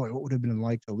it. Like, boy, what would it have been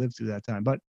like to live through that time?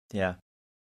 But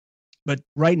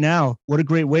right now, what a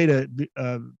great way to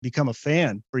become a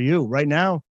fan for you. Right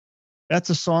now, that's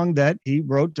a song that he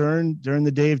wrote during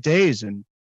the Dave days, and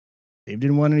Dave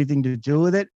didn't want anything to do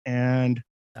with it. And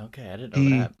okay, I didn't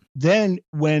know that. Then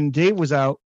when Dave was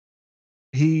out,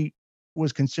 he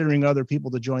was considering other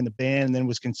people to join the band, and then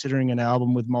was considering an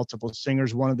album with multiple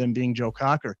singers, one of them being Joe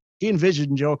Cocker. He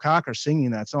envisioned Joe Cocker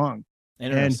singing that song.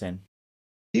 Interesting. And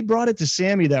he brought it to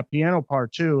Sammy, that piano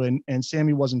part too, and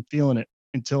Sammy wasn't feeling it.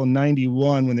 until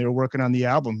 91 when they were working on the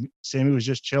album. Sammy was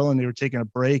just chilling. They were taking a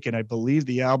break, and I believe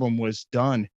the album was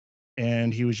done.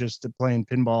 And he was just playing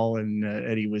pinball, and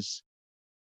Eddie was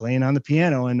playing on the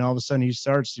piano. And all of a sudden he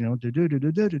starts, you know,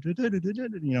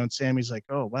 and Sammy's like,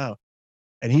 oh, wow.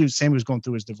 And Sammy was going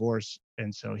through his divorce.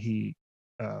 And so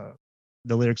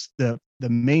the lyrics, the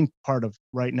main part of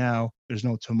Right Now, There's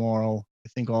No Tomorrow, I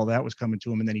think all that was coming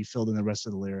to him. And then he filled in the rest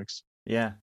of the lyrics.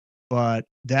 Yeah. But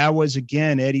that was,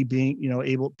 again, Eddie being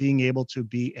able to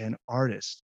be an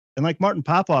artist. And like Martin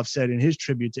Popoff said in his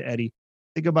tribute to Eddie,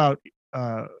 think about,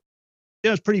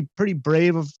 it's pretty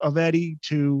brave of Eddie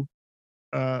to,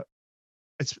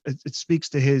 it speaks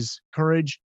to his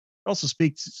courage. It also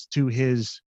speaks to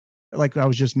his, like I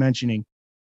was just mentioning,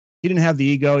 he didn't have the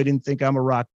ego. He didn't think I'm a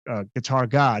rock guitar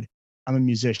god. I'm a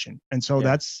musician. And so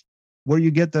that's where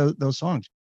you get those songs.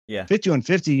 Yeah. 50 on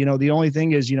 50, you know, the only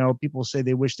thing is, you know, people say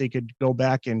they wish they could go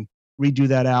back and redo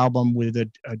that album with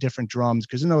a different drums.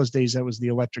 Because in those days, that was the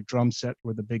electric drum set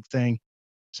were the big thing.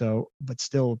 So, but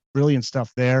still brilliant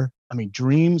stuff there. I mean,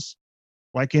 Dreams,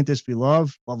 Why Can't This Be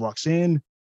Love? Love Walks In,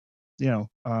 you know,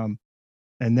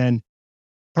 and then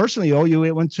personally,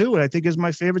 OU812, I think is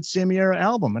my favorite Sammy era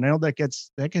album. And I know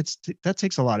that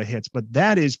takes a lot of hits, but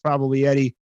that is probably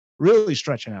Eddie really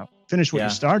stretching out. Finish what you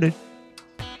started.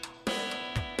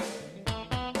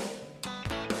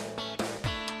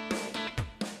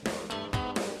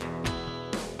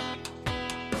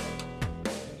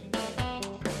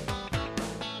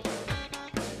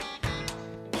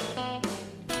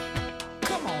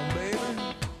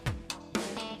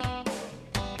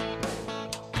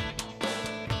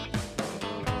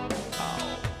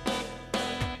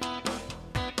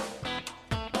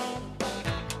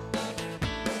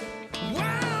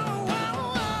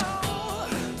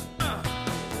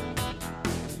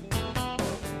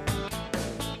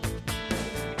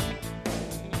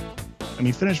 I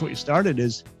mean, Finish What You Started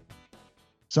is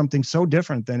something so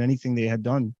different than anything they had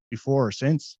done before or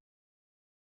since.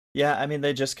 Yeah, I mean,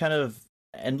 they just kind of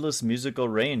endless musical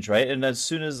range, right? And as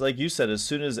soon as, like you said, as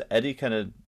soon as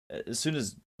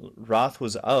Roth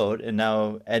was out, and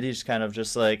now Eddie's kind of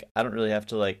just like, I don't really have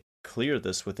to like clear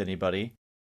this with anybody.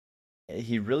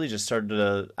 He really just started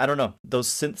to, I don't know, those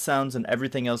synth sounds and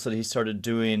everything else that he started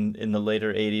doing in the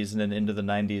later 80s and then into the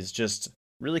 90s just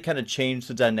really kind of changed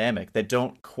the dynamic. They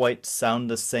don't quite sound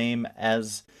the same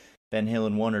as Van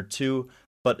Halen 1 or 2,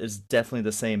 but it's definitely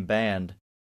the same band.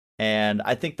 And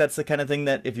I think that's the kind of thing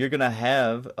that if you're going to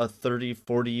have a 30,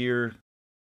 40-year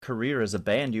career as a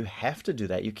band, you have to do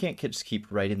that. You can't just keep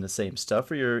writing the same stuff,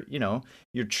 or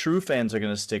your true fans are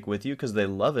going to stick with you because they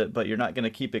love it, but you're not going to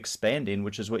keep expanding,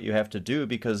 which is what you have to do,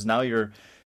 because now you're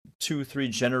 2-3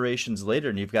 generations later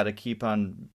and you've got to keep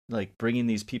on like bringing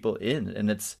these people in, and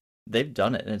they've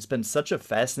done it, and it's been such a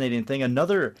fascinating thing.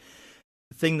 Another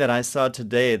thing that I saw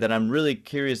today that I'm really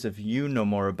curious if you know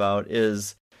more about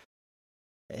is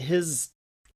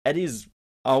Eddie's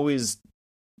always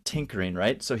tinkering,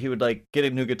 right? So he would like get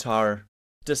a new guitar,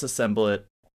 disassemble it,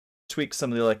 tweak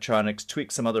some of the electronics,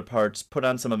 tweak some other parts, put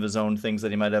on some of his own things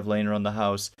that he might have laying around the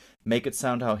house, make it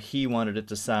sound how he wanted it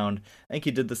to sound. I think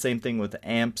he did the same thing with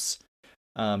amps.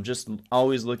 Just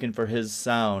always looking for his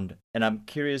sound. And I'm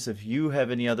curious if you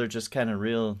have any other just kind of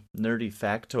real nerdy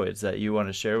factoids that you want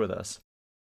to share with us.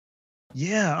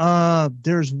 Yeah,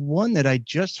 there's one that I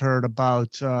just heard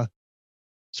about.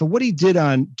 So what he did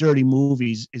on Dirty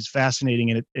Movies is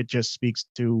fascinating, and it just speaks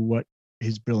to what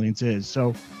his brilliance is.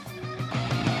 So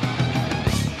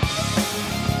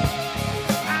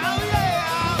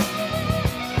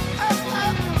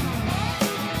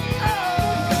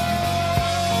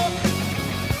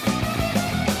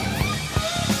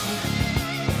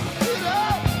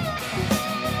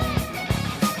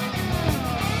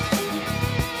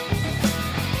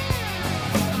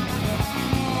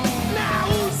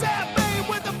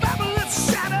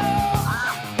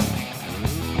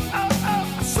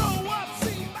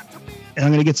and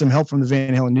I'm going to get some help from the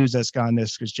Van Halen News Desk on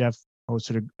this, because Jeff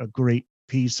posted a great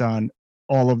piece on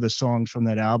all of the songs from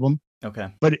that album.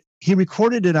 Okay. But he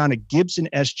recorded it on a Gibson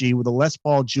SG with a Les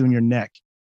Paul Jr. neck.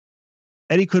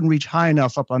 Eddie couldn't reach high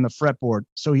enough up on the fretboard,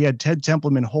 so he had Ted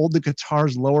Templeman hold the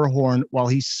guitar's lower horn while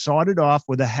he sawed it off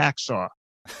with a hacksaw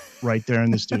right there in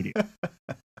the studio.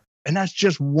 And that's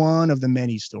just one of the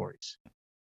many stories.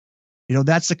 You know,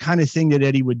 that's the kind of thing that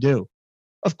Eddie would do.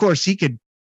 Of course,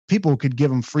 people could give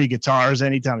him free guitars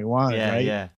anytime he wanted, right?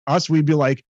 Yeah. Us, we'd be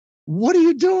like, what are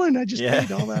you doing? I just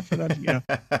paid all that for that, you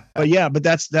know. But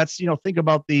that's think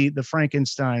about the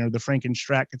Frankenstein or the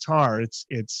Frankenstrat guitar. It's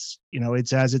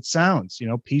as it sounds,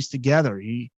 pieced together.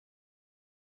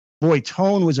 boy,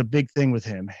 tone was a big thing with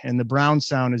him. And the Brown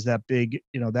sound is that big,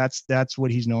 that's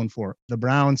what he's known for, the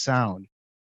Brown sound.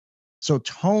 So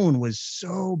tone was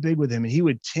so big with him, and he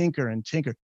would tinker and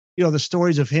tinker. The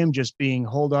stories of him just being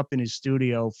holed up in his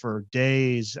studio for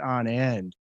days on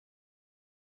end.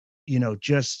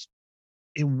 Just,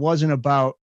 it wasn't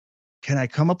about, can I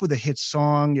come up with a hit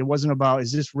song? It wasn't about,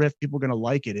 is this riff people going to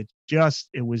like it?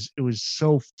 It was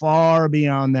so far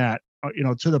beyond that,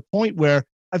 to the point where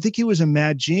I think he was a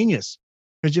mad genius.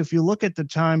 Because if you look at the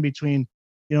time between,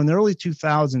 in the early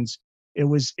 2000s, it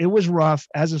was rough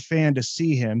as a fan to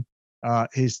see him.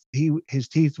 His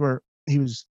teeth he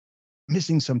was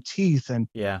missing some teeth, and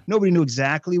nobody knew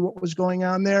exactly what was going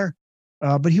on there.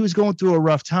 But he was going through a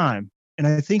rough time. And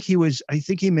I think he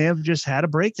may have just had a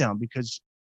breakdown, because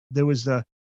there was the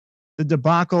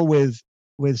debacle with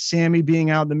Sammy being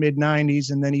out in the mid 90s.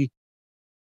 And then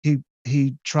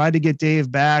he tried to get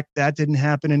Dave back. That didn't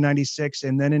happen in 96.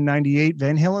 And then in 98,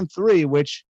 Van Halen 3,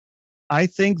 which I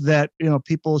think that,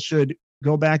 people should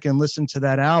go back and listen to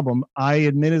that album. I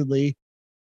admittedly,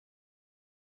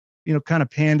 kind of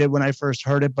panned it when I first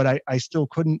heard it, but I still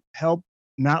couldn't help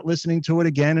not listening to it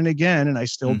again and again. And I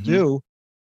still do.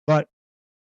 But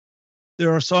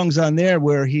there are songs on there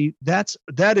where that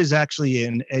is actually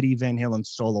an Eddie Van Halen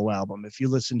solo album. If you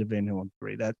listen to Van Halen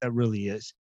 3, that really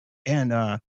is.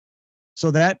 And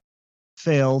so that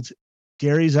failed.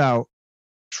 Gary's out.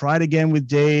 Tried again with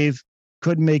Dave.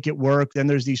 Couldn't make it work. Then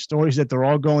there's these stories that they're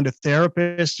all going to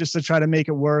therapists just to try to make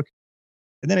it work.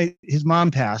 And then his mom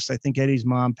passed. I think Eddie's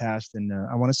mom passed in,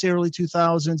 I want to say early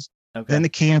 2000s. Okay. Then the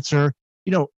cancer.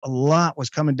 A lot was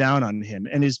coming down on him,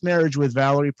 and his marriage with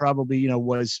Valerie probably,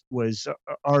 was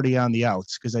already on the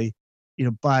outs, because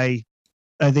by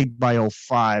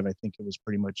 05, I think it was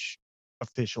pretty much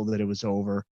official that it was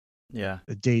over. Yeah.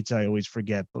 The dates I always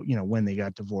forget, but when they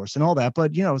got divorced and all that.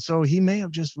 But so he may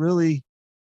have just really,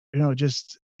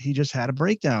 he just had a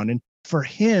breakdown. And for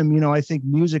him, I think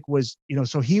music was,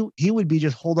 so he would be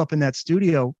just holed up in that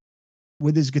studio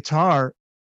with his guitar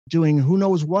doing who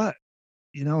knows what.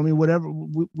 Whatever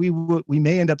we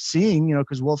may end up seeing,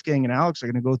 because Wolfgang and Alex are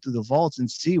going to go through the vaults and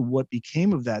see what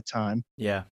became of that time.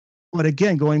 Yeah. But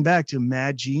again, going back to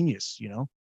mad genius,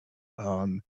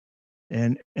 and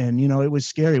it was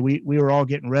scary. We were all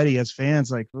getting ready as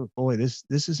fans, like, oh boy, this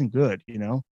isn't good.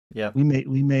 Yeah. We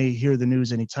may hear the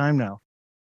news anytime now.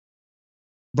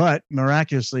 But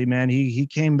miraculously, man, he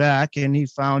came back and he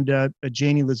found a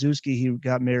Janie Lazuski he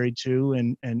got married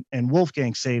to, and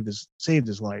Wolfgang saved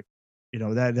his life.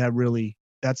 That really,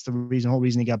 that's the whole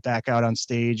reason he got back out on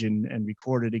stage and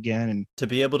recorded again. And to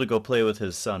be able to go play with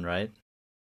his son, right?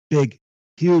 Big,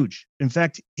 huge. In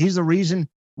fact, he's the reason,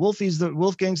 Wolfgang's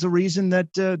the reason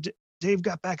that Dave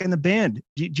got back in the band.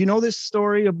 Do you know this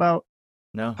story about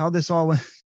how this all went?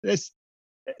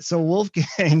 So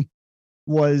Wolfgang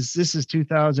this is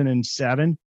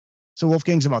 2007. So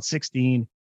Wolfgang's about 16.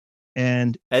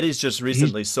 And Eddie's just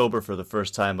recently sober for the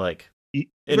first time,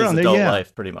 in his adult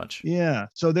life, pretty much. Yeah.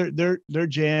 So they're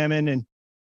jamming, and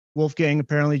Wolfgang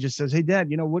apparently just says, "Hey, Dad,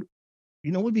 what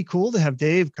would be cool to have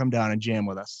Dave come down and jam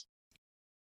with us."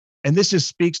 And this just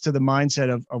speaks to the mindset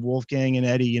of Wolfgang and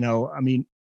Eddie.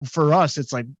 For us,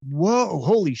 it's like, whoa,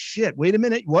 holy shit! Wait a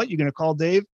minute, what? You're gonna call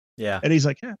Dave? Yeah. Eddie's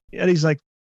like, yeah. Eddie's like,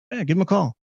 yeah, give him a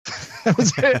call. That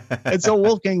was it. And so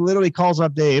Wolfgang literally calls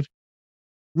up Dave,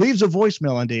 leaves a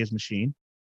voicemail on Dave's machine,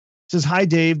 says, "Hi,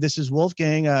 Dave. This is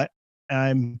Wolfgang.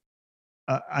 I'm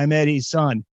Eddie's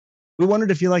son. We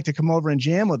wondered if you'd like to come over and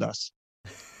jam with us."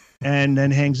 And then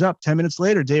hangs up. 10 minutes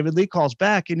later, David Lee calls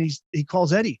back, and he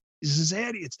calls Eddie. He says,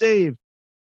 "Eddie, it's Dave.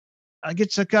 I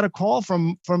got a call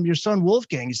from your son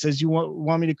Wolfgang. He says, you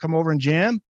want me to come over and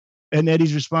jam?" And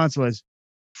Eddie's response was,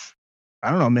 "I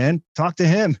don't know, man. Talk to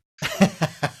him."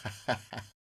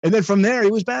 And then from there,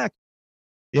 he was back.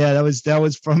 Yeah, that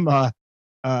was from a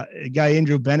guy,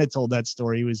 Andrew Bennett, told that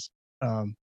story.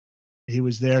 He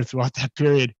was there throughout that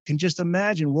period. Can just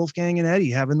imagine Wolfgang and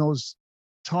Eddie having those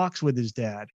talks with his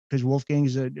dad, because Wolfgang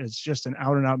is just an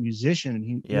out and out musician,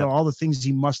 and he all the things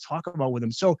he must talk about with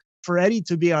him. So for Eddie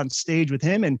to be on stage with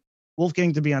him and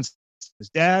Wolfgang to be on his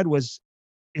dad was,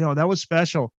 that was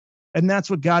special. And that's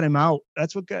what got him out.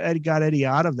 That's what got Eddie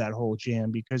out of that whole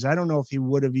jam, because I don't know if he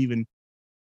would have even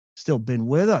still been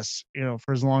with us,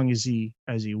 for as long as he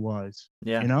was.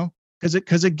 Yeah.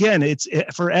 Because again,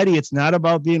 for Eddie, it's not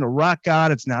about being a rock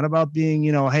god. It's not about being,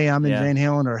 hey, I'm in Van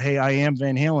Halen, or hey, I am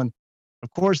Van Halen. Of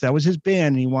course, that was his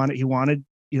band, and he wanted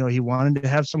to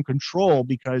have some control,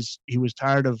 because he was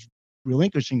tired of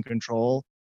relinquishing control.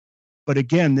 But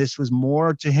again, this was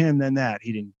more to him than that.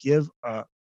 He didn't give a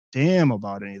damn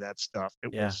about any of that stuff.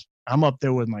 It was, I'm up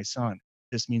there with my son.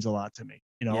 This means a lot to me.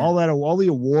 You know, Yeah. all the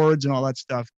awards and all that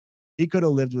stuff, he could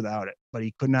have lived without it, but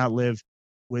he could not live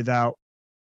without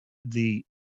the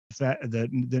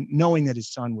knowing that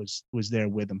his son was there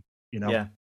with him, you know? Yeah.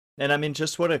 And I mean,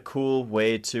 just what a cool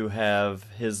way to have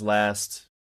his last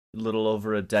little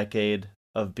over a decade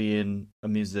of being a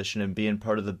musician and being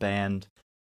part of the band,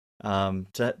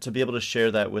 to be able to share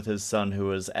that with his son, who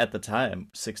was at the time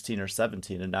 16 or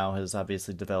 17 and now has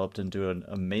obviously developed into an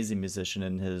amazing musician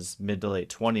in his mid to late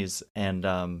 20s. And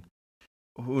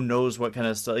who knows what kind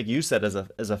of stuff, like you said, as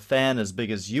a fan as big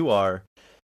as you are,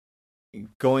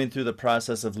 going through the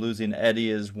process of losing Eddie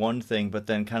is one thing, but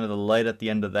then kind of the light at the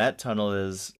end of that tunnel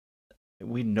is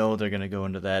we know they're going to go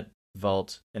into that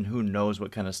vault, and who knows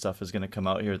what kind of stuff is going to come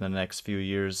out here in the next few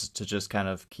years to just kind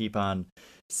of keep on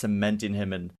cementing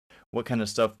him, and what kind of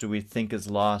stuff do we think is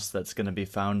lost that's going to be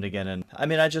found again. And I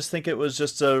mean, I just think it was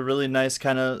just a really nice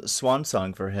kind of swan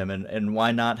song for him, and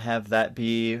why not have that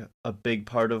be a big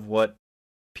part of what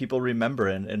people remember.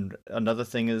 And another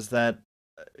thing is that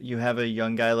you have a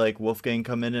young guy like Wolfgang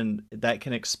come in, and that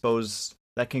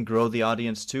can grow the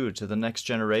audience too, to the next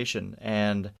generation.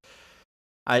 And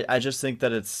I just think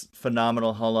that it's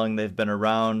phenomenal how long they've been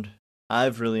around.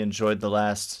 I've really enjoyed the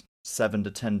last 7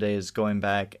 to 10 days going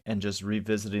back and just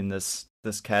revisiting this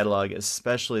catalog,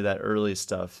 especially that early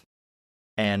stuff.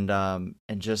 And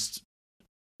just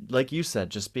like you said,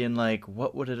 just being like,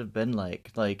 what would it have been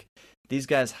like? Like, these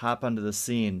guys hop onto the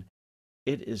scene,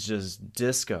 it is just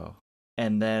disco.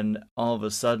 And then all of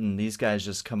a sudden, these guys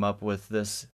just come up with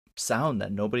this sound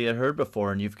that nobody had heard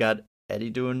before. And you've got Eddie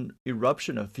doing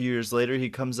Eruption. A few years later, he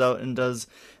comes out and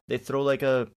they throw like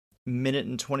a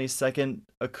 1:20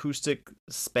 acoustic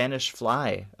Spanish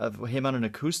Fly of him on an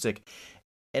acoustic.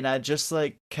 And I just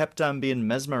like kept on being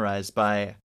mesmerized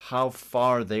by how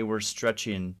far they were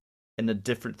stretching and the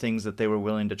different things that they were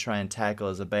willing to try and tackle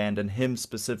as a band, and him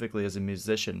specifically as a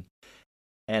musician.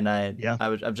 And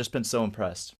I've just been so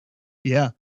impressed.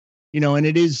 Yeah. You know, and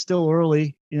it is still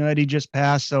early, you know, Eddie just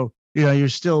passed. So, you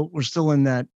know, we're still in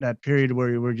that period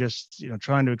where we're just, you know,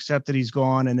 trying to accept that he's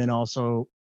gone. And then also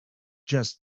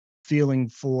just feeling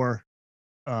for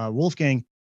Wolfgang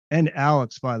and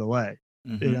Alex, by the way.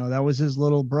 Mm-hmm. You know, that was his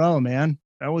little bro, man.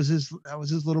 That was his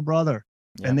little brother.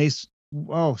 Yeah.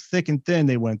 And thick and thin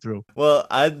they went through. Well,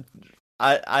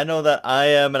 I know that I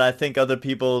am, and I think other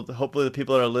people, hopefully the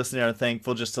people that are listening, are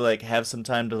thankful just to like have some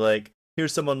time to like hear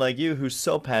someone like you who's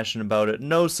so passionate about it,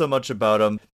 knows so much about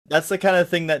them. That's the kind of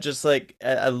thing that just like,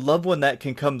 I love when that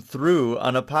can come through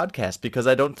on a podcast, because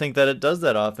I don't think that it does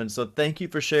that often. So thank you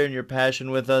for sharing your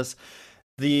passion with us.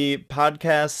 The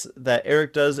podcast that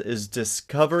Eric does is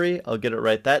Discovery. I'll get it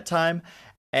right that time.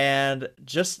 And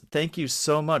just thank you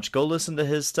so much. Go listen to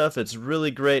his stuff. It's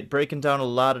really great, breaking down a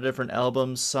lot of different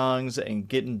albums, songs, and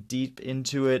getting deep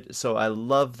into it. So I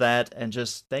love that. And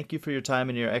just thank you for your time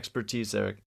and your expertise,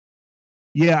 Eric.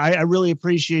 Yeah, I really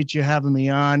appreciate you having me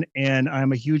on, and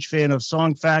I'm a huge fan of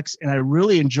Song Facts, and I've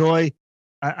really enjoyed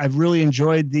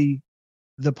the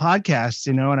podcast,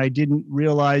 you know, and I didn't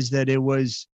realize that it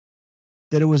was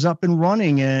up and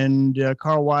running, and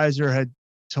Carl Weiser had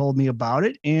told me about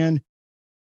it, and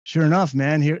sure enough,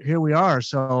 man, here we are.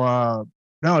 So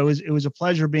no, it was a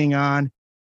pleasure being on,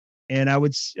 and I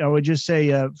would just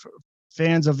say,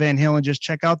 fans of Van Halen, just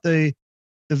check out the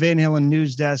Van Halen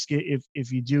news desk if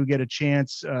you do get a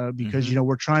chance, because you know,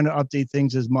 we're trying to update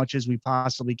things as much as we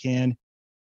possibly can,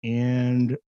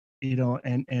 and you know,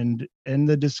 and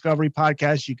the Discovery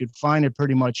podcast, you could find it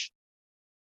pretty much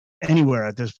anywhere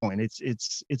at this point.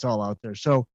 It's all out there.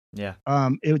 So yeah,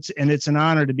 it's an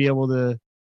honor to be able to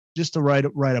just to write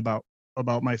about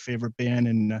my favorite band,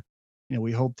 and you know,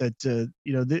 we hope that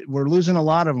you know, we're losing a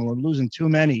lot of them. We're losing too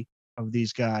many of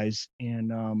these guys,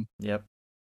 and yep.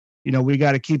 You know, we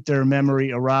got to keep their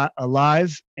memory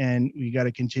alive, and we got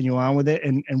to continue on with it.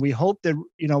 And we hope that,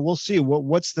 you know, we'll see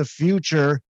what's the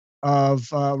future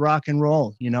of rock and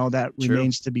roll. You know, that True.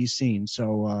 Remains to be seen.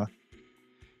 So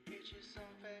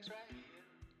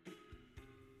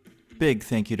big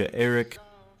thank you to Eric.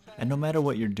 And no matter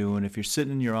what you're doing, if you're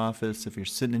sitting in your office, if you're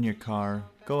sitting in your car,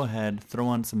 go ahead, throw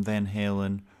on some Van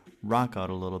Halen, rock out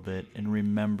a little bit, and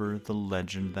remember the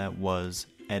legend that was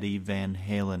Eddie Van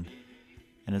Halen.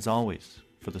 And as always,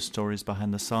 for the stories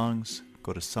behind the songs,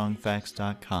 go to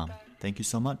songfacts.com. Thank you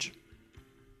so much.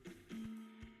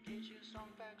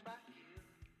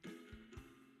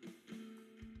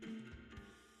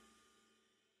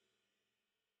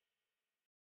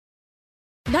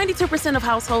 %, of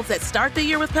households that start the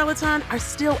year with Peloton are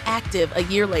still active a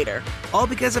year later. All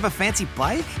because of a fancy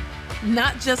bike?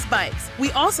 Not just bikes.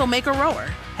 We also make a rower.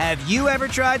 Have you ever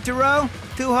tried to row?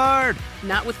 Too hard.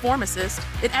 Not with Form Assist.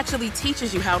 It actually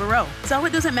teaches you how to row. So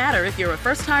it doesn't matter if you're a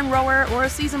first-time rower or a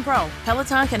seasoned pro.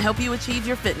 Peloton can help you achieve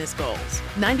your fitness goals.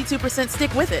 92%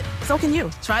 stick with it. So can you.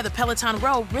 Try the Peloton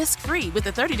Row risk-free with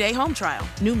a 30-day home trial.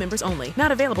 New members only.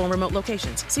 Not available in remote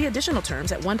locations. See additional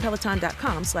terms at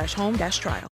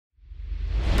onepeloton.com/home-trial.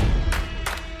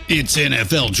 It's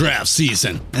NFL draft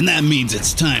season, and that means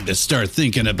it's time to start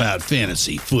thinking about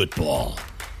fantasy football.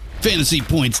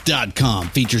 FantasyPoints.com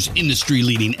features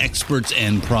industry-leading experts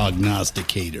and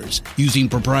prognosticators using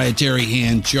proprietary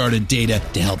hand-charted data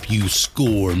to help you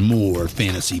score more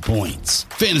fantasy points.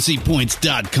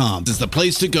 FantasyPoints.com is the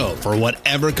place to go for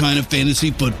whatever kind of fantasy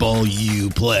football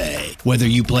you play. Whether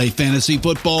you play fantasy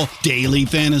football, daily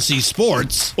fantasy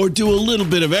sports, or do a little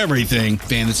bit of everything,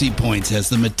 Fantasy Points has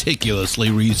the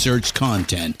meticulously researched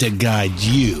content to guide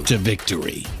you to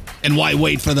victory. And why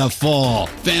wait for the fall?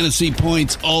 Fantasy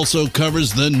Points also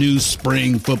covers the new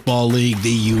spring football league,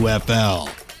 the UFL.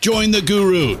 Join the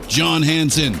guru, John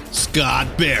Hansen,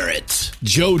 Scott Barrett,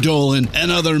 Joe Dolan,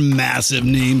 and other massive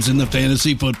names in the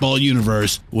fantasy football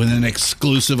universe with an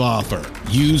exclusive offer.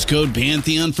 Use code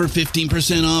Pantheon for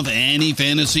 15% off any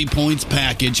Fantasy Points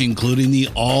package, including the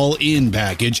all-in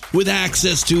package, with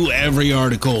access to every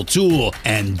article, tool,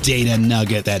 and data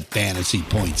nugget that Fantasy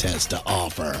Points has to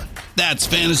offer. That's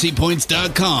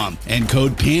FantasyPoints.com and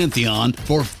code Pantheon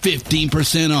for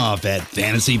 15% off at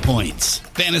Fantasy Points.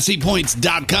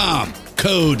 FantasyPoints.com,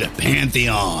 code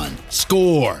Pantheon.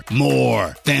 Score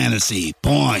more fantasy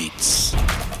points.